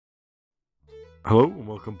Hello and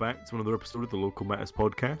welcome back to another episode of the Local Matters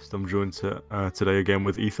podcast. I'm joined today again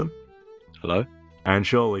with Ethan Hello. and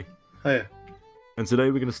Charlie. Hiya. And today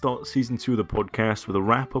we're going to start season 2 of the podcast with a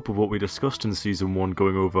wrap up of what we discussed in season 1,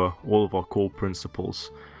 going over all of our core principles.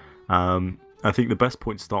 I think the best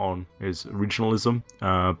point to start on is regionalism,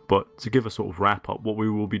 but to give a sort of wrap up, what we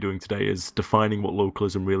will be doing today is defining what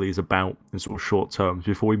localism really is about in sort of short terms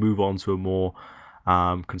before we move on to a more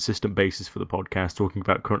consistent basis for the podcast, talking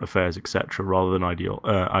about current affairs, etc., rather than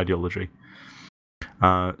ideology.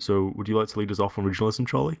 So, would you like to lead us off on regionalism,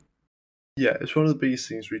 Charlie? Yeah, it's one of the biggest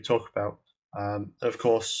things we talk about. And of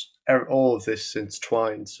course, all of this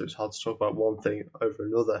intertwined, so it's hard to talk about one thing over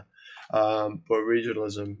another. But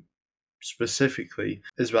regionalism specifically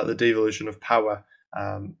is about the devolution of power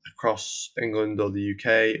across England or the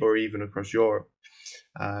UK or even across Europe.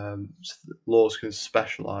 So laws can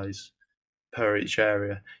specialise per each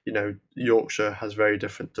area. Yorkshire has very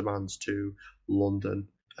different demands to London,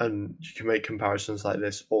 and you can make comparisons like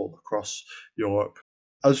this all across Europe.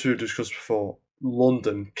 As we've discussed before,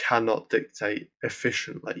 London cannot dictate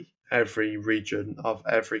efficiently every region of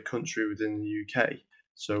every country within the UK.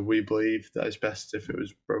 So we believe that it's best if it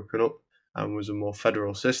was broken up and was a more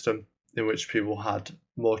federal system in which people had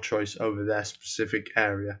more choice over their specific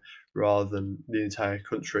area rather than the entire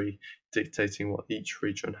country dictating what each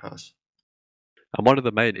region has. And one of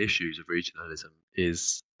the main issues of regionalism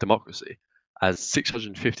is democracy, as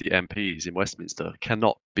 650 MPs in Westminster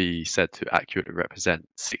cannot be said to accurately represent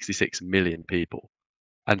 66 million people.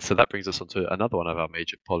 And so that brings us on to another one of our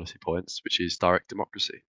major policy points, which is direct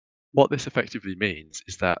democracy. What this effectively means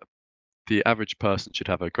is that the average person should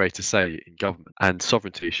have a greater say in government, and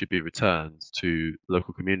sovereignty should be returned to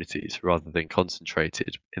local communities rather than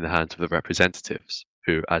concentrated in the hands of the representatives,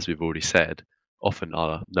 who, as we've already said, often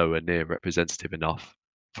are nowhere near representative enough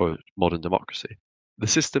for modern democracy. The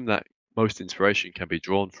system that most inspiration can be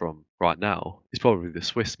drawn from right now is probably the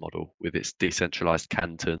Swiss model, with its decentralized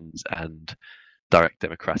cantons and direct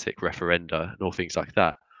democratic referenda and all things like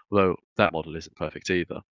that, although that model isn't perfect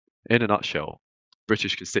either. In a nutshell,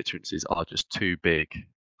 British constituencies are just too big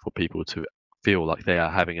for people to feel like they are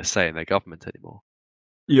having a say in their government anymore.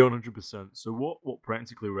 Yeah, 100%. So what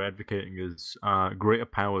practically we're advocating is greater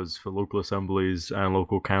powers for local assemblies and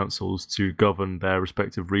local councils to govern their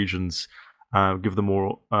respective regions, give them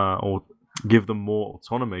more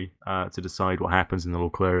autonomy to decide what happens in the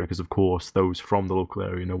local area. Because of course, those from the local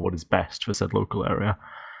area know what is best for said local area.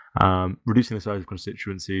 Reducing the size of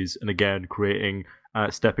constituencies, and again creating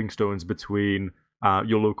stepping stones between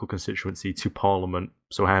your local constituency to Parliament.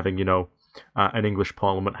 So having an English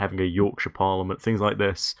Parliament, having a Yorkshire Parliament, things like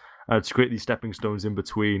this, to create these stepping stones in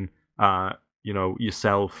between,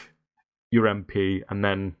 yourself, your MP, and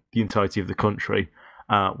then the entirety of the country,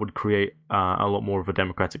 would create a lot more of a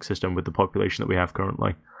democratic system with the population that we have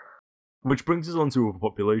currently. Which brings us on to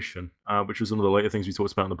overpopulation, which was one of the later things we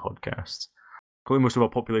talked about in the podcast. Clearly, most of our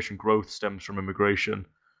population growth stems from immigration,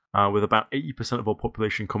 with about 80% of our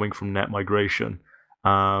population coming from net migration.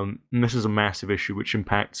 And this is a massive issue which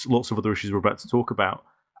impacts lots of other issues we're about to talk about,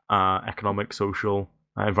 economic, social,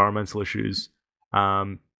 environmental issues.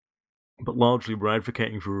 But largely, we're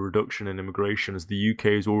advocating for a reduction in immigration as the UK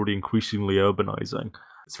is already increasingly urbanising.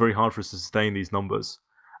 It's very hard for us to sustain these numbers,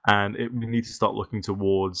 and we need to start looking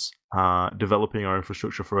towards developing our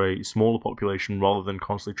infrastructure for a smaller population rather than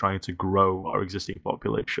constantly trying to grow our existing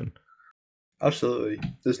population. Absolutely.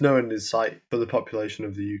 There's no end in sight for the population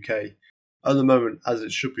of the UK. At the moment, as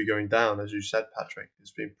it should be going down, as you said, Patrick, it's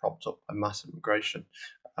being propped up by mass immigration.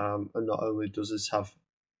 And not only does this have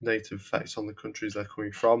negative effects on the countries they're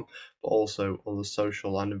coming from, but also on the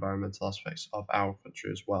social and environmental aspects of our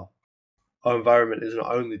country as well. Our environment is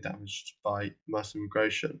not only damaged by mass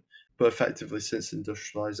immigration, but effectively since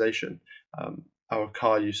industrialisation, our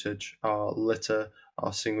car usage, our litter,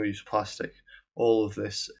 our single-use plastic, all of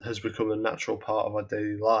this has become a natural part of our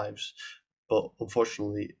daily lives. But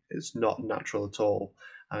unfortunately, it's not natural at all,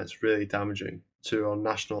 and it's really damaging to our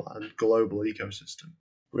national and global ecosystem.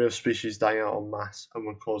 We have species dying out en masse, and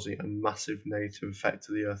we're causing a massive negative effect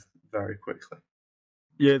to the Earth very quickly.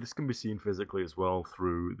 Yeah, this can be seen physically as well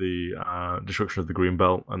through the destruction of the green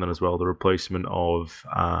belt, and then as well the replacement of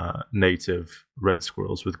native red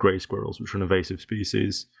squirrels with grey squirrels, which are an invasive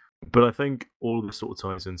species. But I think all of this sort of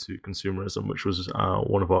ties into consumerism, which was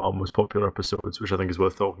one of our most popular episodes, which I think is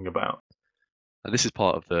worth talking about. And this is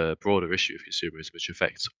part of the broader issue of consumerism, which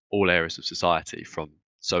affects all areas of society, from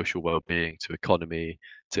social well-being to economy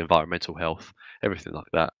to environmental health, everything like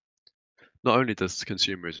that. Not only does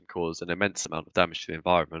consumerism cause an immense amount of damage to the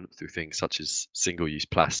environment through things such as single-use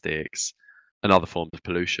plastics and other forms of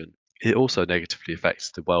pollution, it also negatively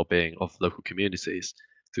affects the well-being of local communities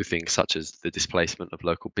through things such as the displacement of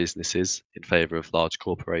local businesses in favour of large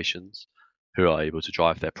corporations who are able to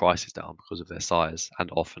drive their prices down because of their size and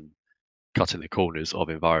often cutting the corners of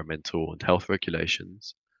environmental and health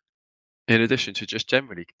regulations. In addition to just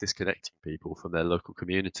generally disconnecting people from their local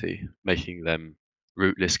community, making them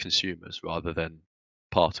rootless consumers rather than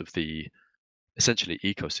part of the essentially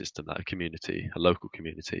ecosystem that a local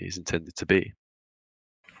community is intended to be.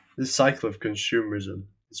 This cycle of consumerism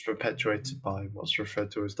is perpetuated by what's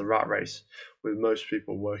referred to as the rat race, with most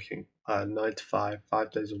people working 9 to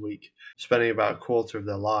 5 days a week, spending about a quarter of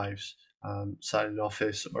their lives sat in an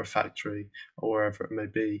office or a factory or wherever it may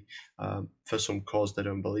be for some cause they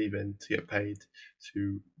don't believe in, to get paid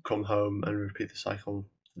to come home and repeat the cycle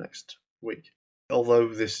next week. Although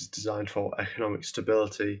this is designed for economic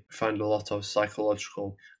stability, we find a lot of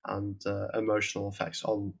psychological and emotional effects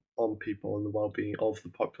on people and the well-being of the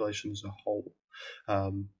population as a whole.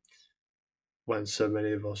 When so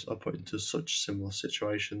many of us are put into such similar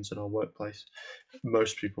situations in our workplace,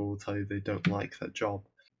 most people will tell you they don't like their job.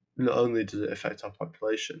 Not only does it affect our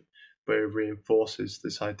population, but it reinforces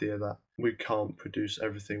this idea that we can't produce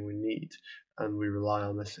everything we need and we rely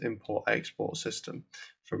on this import-export system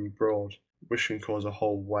from abroad, which can cause a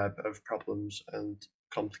whole web of problems and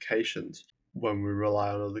complications when we rely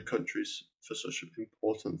on other countries for such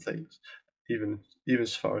important things, even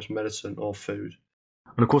as far as medicine or food.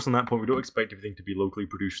 And of course, on that point, we don't expect everything to be locally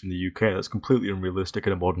produced in the UK. That's completely unrealistic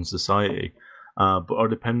in a modern society. But our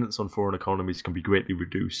dependence on foreign economies can be greatly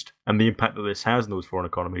reduced. And the impact that this has on those foreign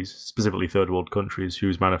economies, specifically third world countries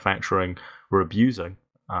whose manufacturing we're abusing,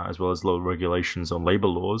 as well as low regulations on labour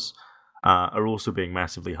laws, are also being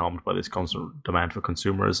massively harmed by this constant demand for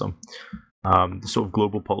consumerism. The sort of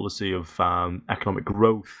global policy of economic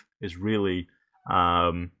growth is really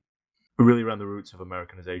around the roots of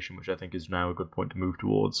Americanization, which I think is now a good point to move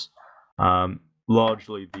towards.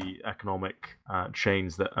 Largely the economic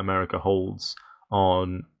chains that America holds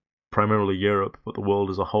on primarily Europe, but the world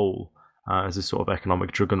as a whole, as this sort of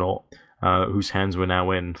economic juggernaut whose hands we're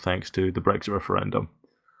now in thanks to the Brexit referendum.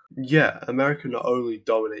 Yeah, America not only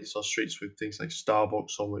dominates our streets with things like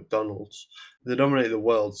Starbucks or McDonald's, they dominate the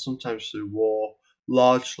world, sometimes through war,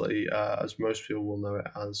 largely, as most people will know it,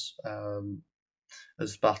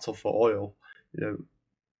 as battle for oil.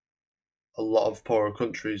 A lot of poorer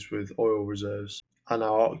countries with oil reserves are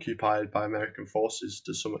now occupied by American forces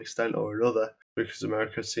to some extent or another, because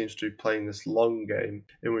America seems to be playing this long game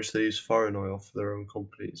in which they use foreign oil for their own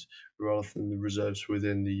companies rather than the reserves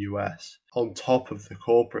within the US. On top of the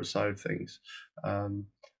corporate side of things,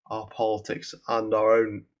 our politics and our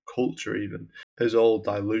own culture even is all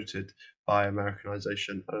diluted by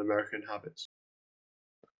Americanization and American habits.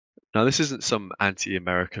 Now, this isn't some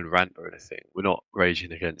anti-American rant or anything. We're not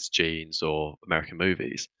raging against jeans or American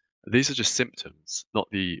movies. These are just symptoms, not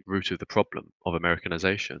the root of the problem of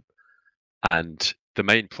Americanization. And the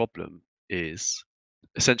main problem is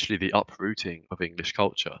essentially the uprooting of English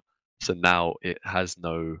culture. So now it has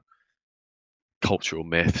no cultural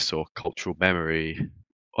myths or cultural memory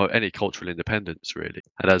or any cultural independence, really.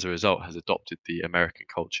 And as a result, has adopted the American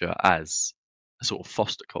culture as a sort of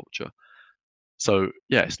foster culture. So,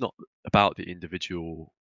 yeah, it's not about the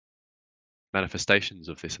individual manifestations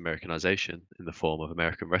of this Americanization in the form of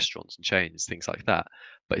American restaurants and chains, things like that,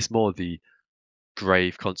 but it's more the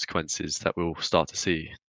grave consequences that we'll start to see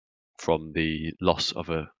from the loss of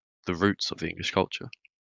the roots of the English culture.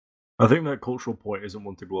 I think that cultural point isn't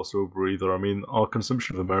one to gloss over either. I mean, our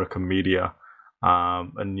consumption of American media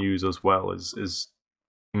and news as well is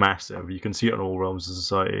massive. You can see it in all realms of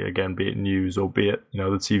society, again, be it news or be it, the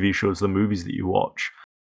TV shows, the movies that you watch.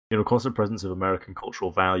 Constant presence of American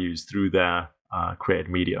cultural values through their created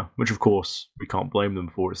media, which of course we can't blame them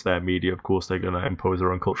for. It's their media, of course they're going to impose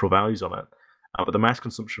their own cultural values on it. But the mass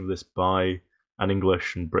consumption of this by an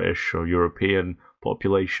English and British or European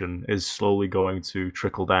population is slowly going to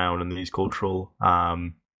trickle down, and these cultural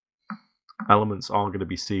elements are going to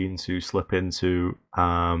be seen to slip into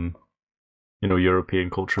European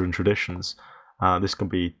culture and traditions. This can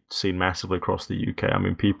be seen massively across the UK. I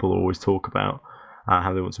mean, people always talk about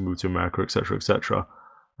how they want to move to America, etc., etc.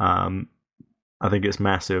 I think it's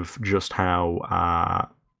massive just how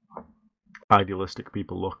idealistically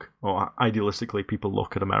people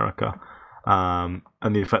look at America, and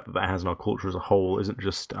the effect that has on our culture as a whole isn't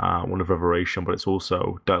just one of reveration, but it's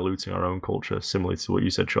also diluting our own culture, similarly to what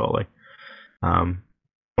you said, Charlie.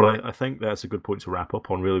 But I think that's a good point to wrap up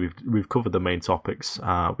on. Really, we've covered the main topics,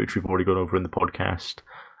 which we've already gone over in the podcast.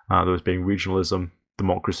 Those being regionalism,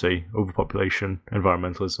 democracy, overpopulation,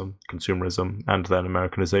 environmentalism, consumerism, and then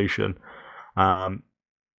Americanization.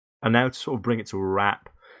 And now to sort of bring it to a wrap,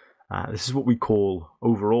 this is what we call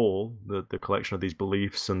overall the collection of these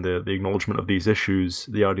beliefs and the acknowledgement of these issues,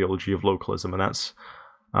 the ideology of localism, and that's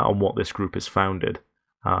on what this group is founded.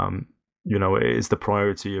 It is the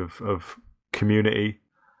priority of community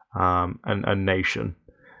and nation.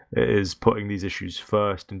 It is putting these issues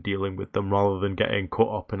first and dealing with them rather than getting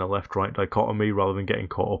caught up in a left-right dichotomy, rather than getting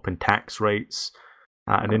caught up in tax rates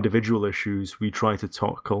and individual issues. We try to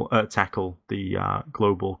tackle the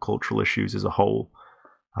global cultural issues as a whole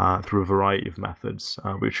through a variety of methods,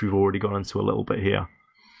 which we've already gone into a little bit here.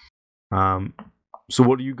 So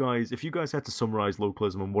what do you guys, if you guys had to summarize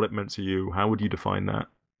localism and what it meant to you, how would you define that?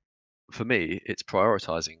 For me, it's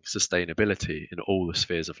prioritizing sustainability in all the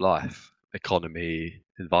spheres of life: economy,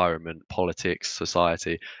 environment, politics,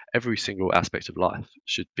 society. Every single aspect of life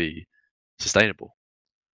should be sustainable.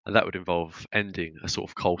 And that would involve ending a sort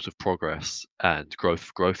of cult of progress and growth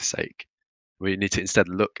for growth's sake. We need to instead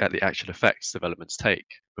look at the actual effects developments take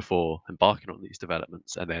before embarking on these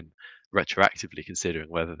developments, and then retroactively considering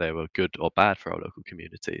whether they were good or bad for our local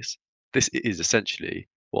communities. This is essentially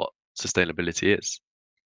what sustainability is: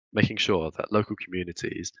 making sure that local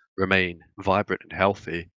communities remain vibrant and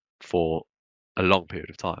healthy for a long period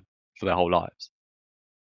of time, for their whole lives.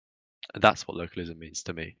 And that's what localism means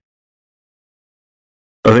to me.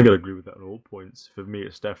 I think I'd agree with that on all points. For me,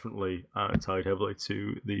 it's definitely tied heavily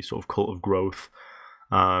to the sort of cult of growth,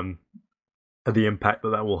 and the impact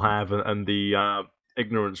that will have, and the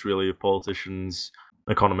ignorance, really, of politicians,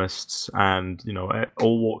 economists, and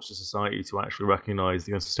all walks of society to actually recognise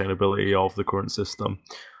the unsustainability of the current system.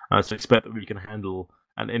 To expect that we can handle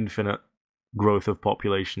an infinite growth of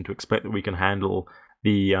population, to expect that we can handle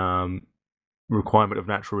the requirement of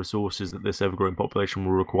natural resources that this ever-growing population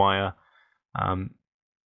will require.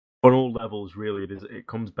 On all levels, really, it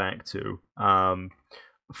comes back to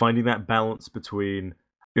finding that balance between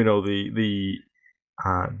the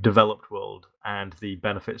developed world and the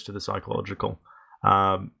benefits to the psychological.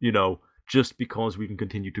 Just because we can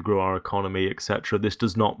continue to grow our economy, etc., this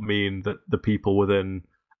does not mean that the people within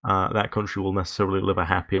that country will necessarily live a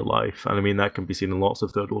happier life. And I mean, that can be seen in lots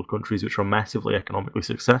of third world countries which are massively economically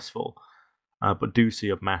successful, but do see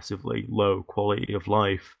a massively low quality of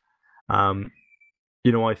life.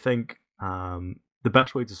 I think the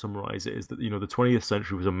best way to summarize it is that the 20th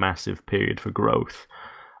century was a massive period for growth,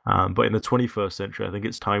 but in the 21st century, I think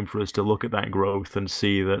it's time for us to look at that growth and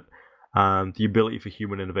see that the ability for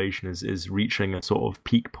human innovation is reaching a sort of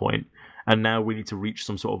peak point, and now we need to reach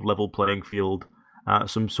some sort of level playing field,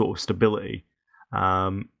 some sort of stability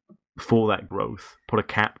for that growth, put a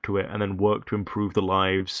cap to it, and then work to improve the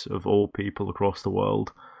lives of all people across the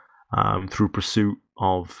world through pursuit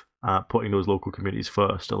of putting those local communities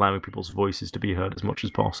first, allowing people's voices to be heard as much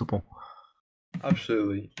as possible.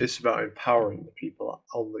 Absolutely. It's about empowering the people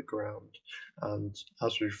on the ground. And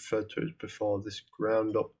as we referred to it before, this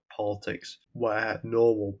ground up politics where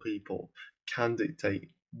normal people can dictate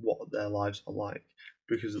what their lives are like,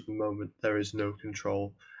 because at the moment there is no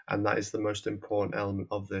control, and that is the most important element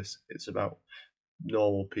of this. It's about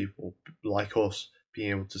normal people like us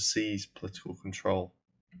being able to seize political control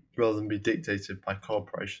rather than be dictated by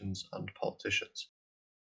corporations and politicians.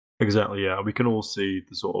 Exactly, yeah. We can all see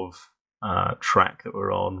the sort of track that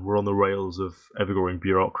we're on. We're on the rails of ever-growing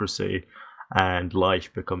bureaucracy and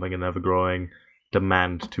life becoming an ever-growing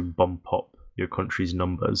demand to bump up your country's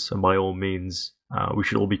numbers. And by all means, we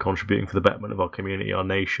should all be contributing for the betterment of our community, our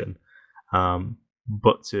nation.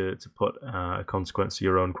 But to put a consequence to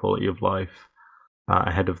your own quality of life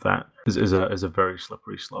ahead of that is a very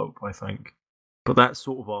slippery slope, I think. But that's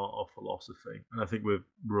sort of our philosophy, and I think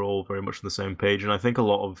we're all very much on the same page, and I think a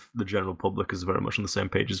lot of the general public is very much on the same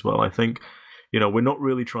page as well. I think, we're not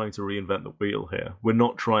really trying to reinvent the wheel here. We're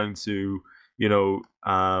not trying to,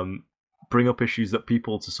 bring up issues that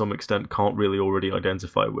people to some extent can't really already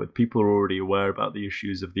identify with. People are already aware about the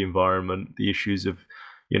issues of the environment, the issues of,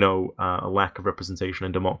 a lack of representation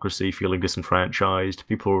and democracy, feeling disenfranchised.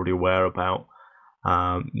 People are already aware about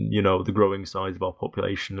the growing size of our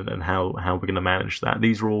population and how we're going to manage that.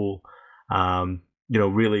 These are all,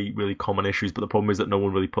 really, really common issues, but the problem is that no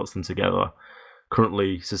one really puts them together.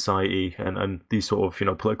 Currently, society and these sort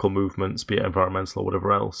of, political movements, be it environmental or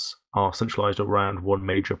whatever else, are centralized around one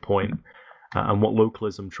major point. And what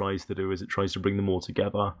localism tries to do is it tries to bring them all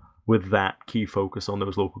together with that key focus on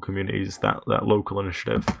those local communities, that local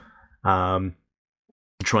initiative, to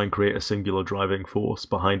try and create a singular driving force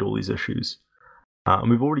behind all these issues.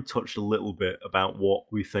 And we've already touched a little bit about what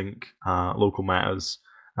we think Local Matters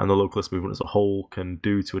and the localist movement as a whole can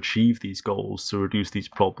do to achieve these goals, to reduce these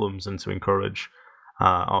problems, and to encourage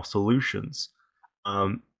our solutions.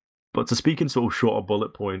 But to speak in sort of shorter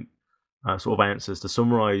bullet point sort of answers, to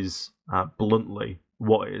summarize bluntly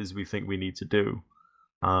what it is we think we need to do,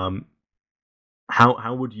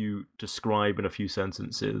 how would you describe in a few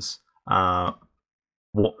sentences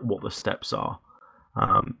what the steps are?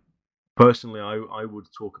 Personally, I would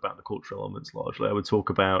talk about the cultural elements largely. I would talk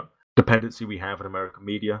about dependency we have in American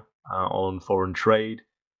media on foreign trade.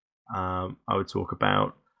 I would talk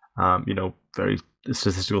about very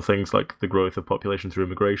statistical things like the growth of population through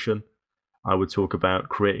immigration. I would talk about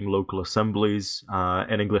creating local assemblies.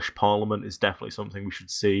 An English parliament is definitely something we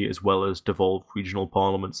should see, as well as devolved regional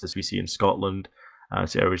parliaments, as we see in Scotland,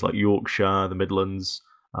 to areas like Yorkshire, the Midlands,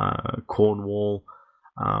 Cornwall.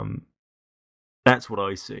 That's what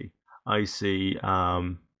I see. I see,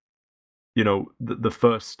 the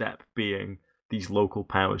first step being these local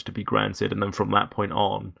powers to be granted, and then from that point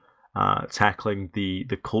on, tackling the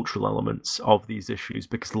cultural elements of these issues,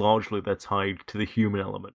 because largely they're tied to the human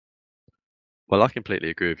element. Well, I completely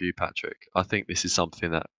agree with you, Patrick. I think this is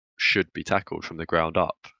something that should be tackled from the ground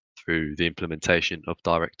up through the implementation of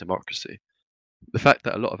direct democracy. The fact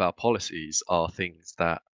that a lot of our policies are things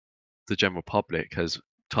that the general public has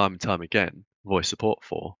time and time again voiced support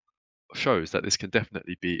for shows that this can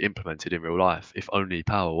definitely be implemented in real life if only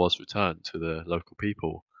power was returned to the local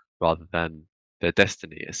people rather than their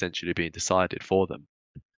destiny essentially being decided for them.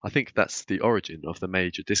 I think that's the origin of the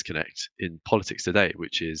major disconnect in politics today,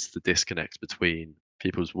 which is the disconnect between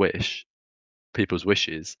people's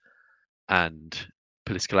wishes, and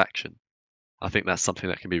political action. I think that's something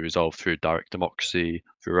that can be resolved through direct democracy,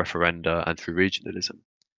 through referenda, and through regionalism.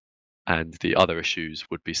 And the other issues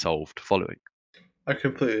would be solved following. I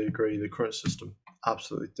completely agree. The current system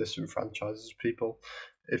absolutely disenfranchises people.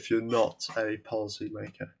 If you're not a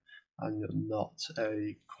policymaker and you're not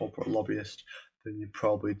a corporate lobbyist, then you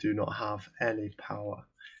probably do not have any power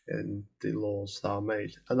in the laws that are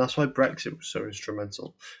made. And that's why Brexit was so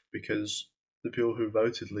instrumental, because the people who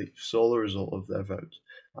voted Leave saw the result of their vote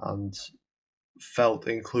and felt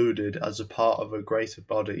included as a part of a greater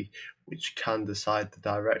body which can decide the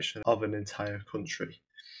direction of an entire country.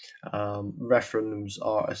 Referendums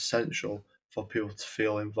are essential for people to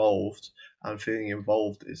feel involved, and feeling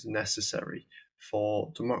involved is necessary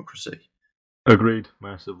for democracy. Agreed,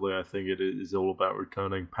 massively. I think it is all about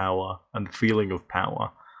returning power and the feeling of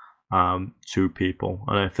power to people.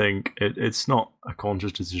 And I think it's not a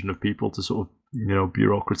conscious decision of people to sort of,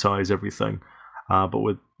 bureaucratize everything. But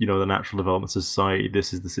with, the natural development of society,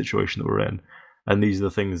 this is the situation that we're in. And these are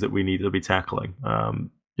the things that we need to be tackling.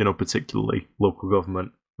 Particularly local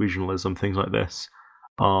government, regionalism, things like this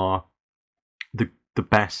are the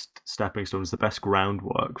best stepping stones, the best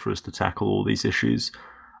groundwork for us to tackle all these issues.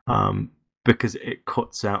 Because it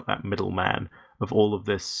cuts out that middleman of all of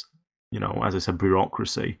this, as I said,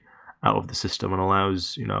 bureaucracy out of the system, and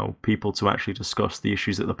allows, people to actually discuss the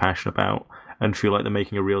issues that they're passionate about and feel like they're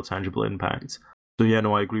making a real tangible impact. So yeah,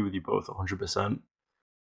 no, I agree with you both 100%.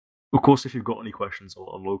 Of course, if you've got any questions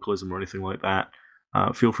on localism or anything like that,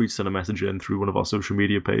 feel free to send a message in through one of our social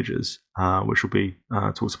media pages, which will be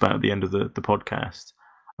talked about at the end of the podcast.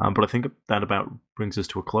 But I think that about brings us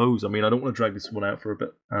to a close. I mean, I don't want to drag this one out for a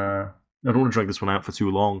bit. I don't want to drag this one out for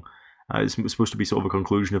too long. It's supposed to be sort of a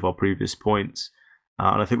conclusion of our previous points.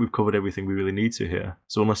 And I think we've covered everything we really need to here.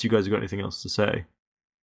 So unless you guys have got anything else to say.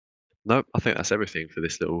 No, I think that's everything for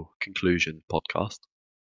this little conclusion podcast.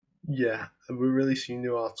 Yeah, we're releasing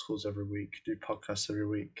new articles every week, do podcasts every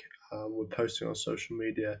week. We're posting on social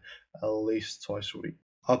media at least twice a week.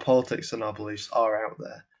 Our politics and our beliefs are out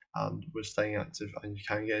there, and we're staying active, and you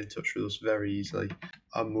can get in touch with us very easily.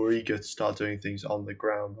 And we're eager to start doing things on the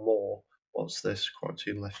ground more once this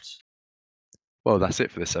quarantine lifts. Well, that's it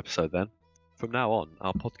for this episode then. From now on,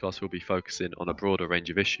 our podcast will be focusing on a broader range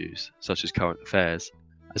of issues, such as current affairs,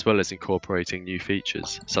 as well as incorporating new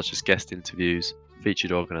features, such as guest interviews,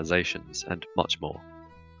 featured organisations, and much more.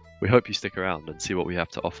 We hope you stick around and see what we have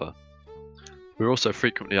to offer. We're also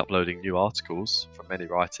frequently uploading new articles from many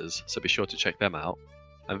writers, so be sure to check them out,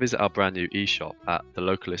 and visit our brand new e-shop at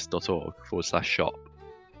thelocalist.org/shop.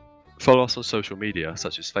 Follow us on social media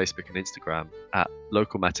such as Facebook and Instagram at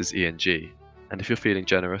localmatterseng, and if you're feeling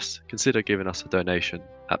generous, consider giving us a donation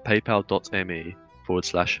at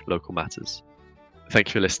paypal.me/localmatters. Thank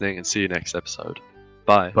you for listening, and see you next episode.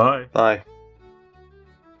 Bye. Bye. Bye.